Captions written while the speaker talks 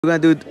We're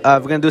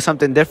gonna do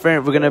something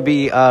different. We're gonna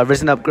be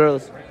risen up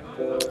girls.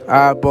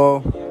 Alright,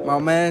 bro. My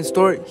man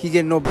Stuart, he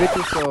getting no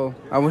bitches, so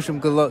I wish him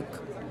good luck.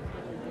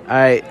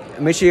 Alright,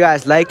 make sure you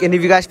guys like, and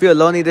if you guys feel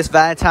lonely this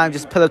Valentine,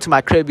 just pull up to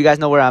my crib. You guys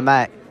know where I'm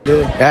at.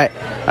 Yeah.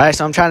 Alright,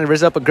 so I'm trying to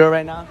rizz up a girl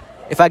right now.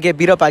 If I get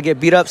beat up, I get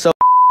beat up, so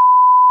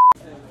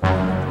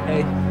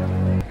hey.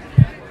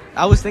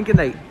 I was thinking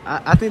that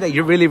I think that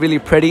you're really, really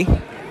pretty,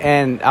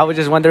 and I was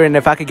just wondering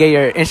if I could get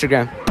your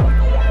Instagram.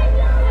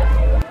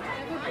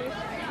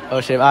 Oh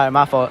shit, alright,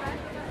 my fault.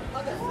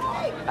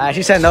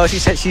 She said no, she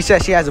said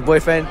she has a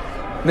boyfriend.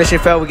 Mission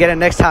failed, we get it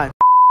next time.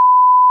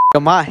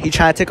 Yo, ma, he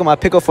trying to tickle my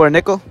pickle for a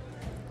nickel?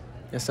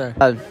 Yes, sir.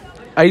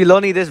 Are you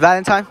lonely this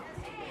Valentine?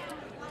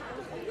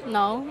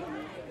 No.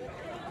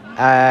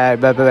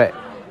 Bet.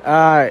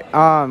 Alright,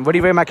 what do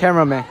you rate my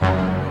cameraman?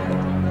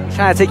 He's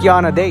trying to take you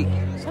on a date.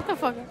 Shut the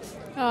fuck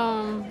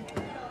up.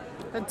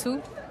 A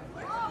 2.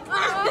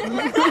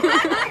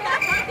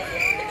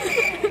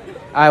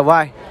 Alright,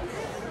 why?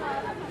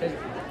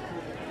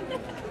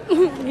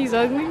 He's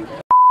ugly.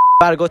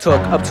 About to go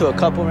up to a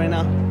couple right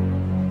now.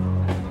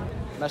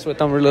 Mess with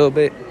them a little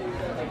bit.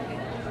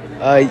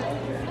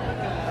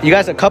 You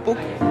guys a couple?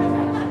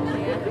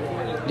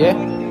 Yeah?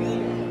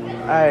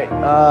 Alright,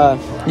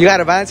 you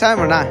got a Valentine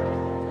or not?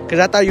 Cause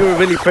I thought you were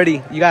really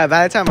pretty. You got a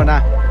Valentine or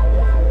not?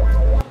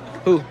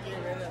 Who?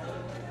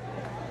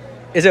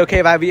 Is it okay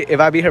if I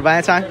be her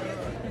Valentine?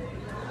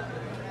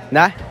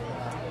 Nah?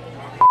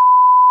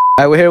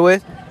 Alright, we're here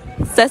with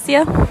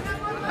Cecia.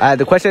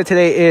 the question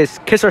today is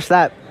kiss or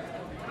slap?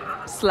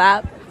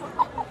 Slap.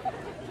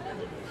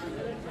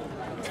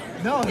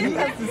 No, he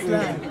has to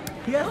slap.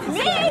 He has to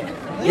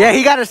slap. Yeah,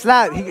 he got a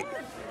slap. That's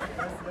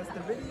the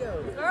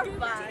video.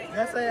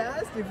 That's why I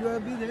asked if you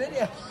want to be the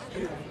video.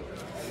 You're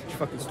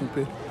fucking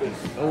stupid.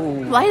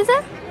 Oh. Why is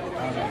that?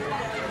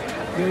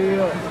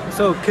 Yeah.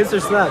 So, kiss or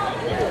slap?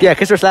 Yeah,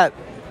 kiss or slap.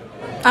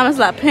 I'm gonna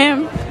slap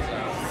him.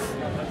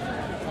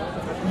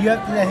 You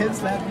have to let him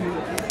slap you.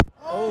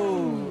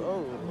 Oh.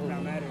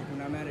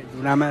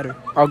 Do not matter.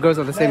 All girls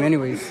are the same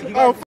anyways.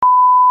 Oh,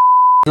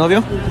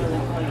 ¿Novio?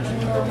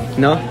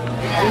 No?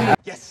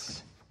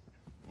 Yes,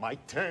 my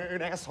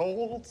turn,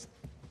 assholes.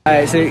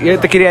 Alright, so yo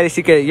te quería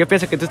decir que yo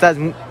pienso que tú estás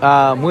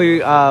muy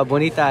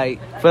bonita y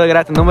puedo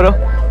agarrar tu número.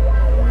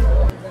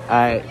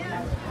 Alright.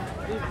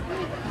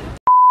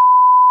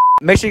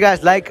 Make sure you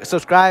guys like,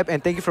 subscribe,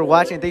 and thank you for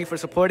watching. Thank you for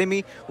supporting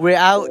me. We're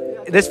out.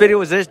 This video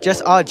was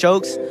just all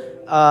jokes.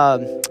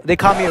 They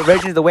call me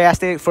originally the way I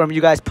stay from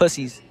you guys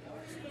pussies.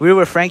 We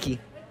were with Frankie.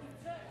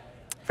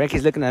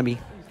 Frankie's looking at me.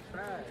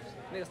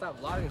 nigga, stop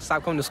vlogging.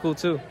 Stop coming to school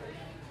too.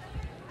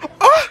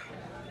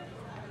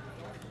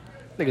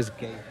 Niggas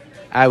gay.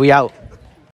 Alright, we out.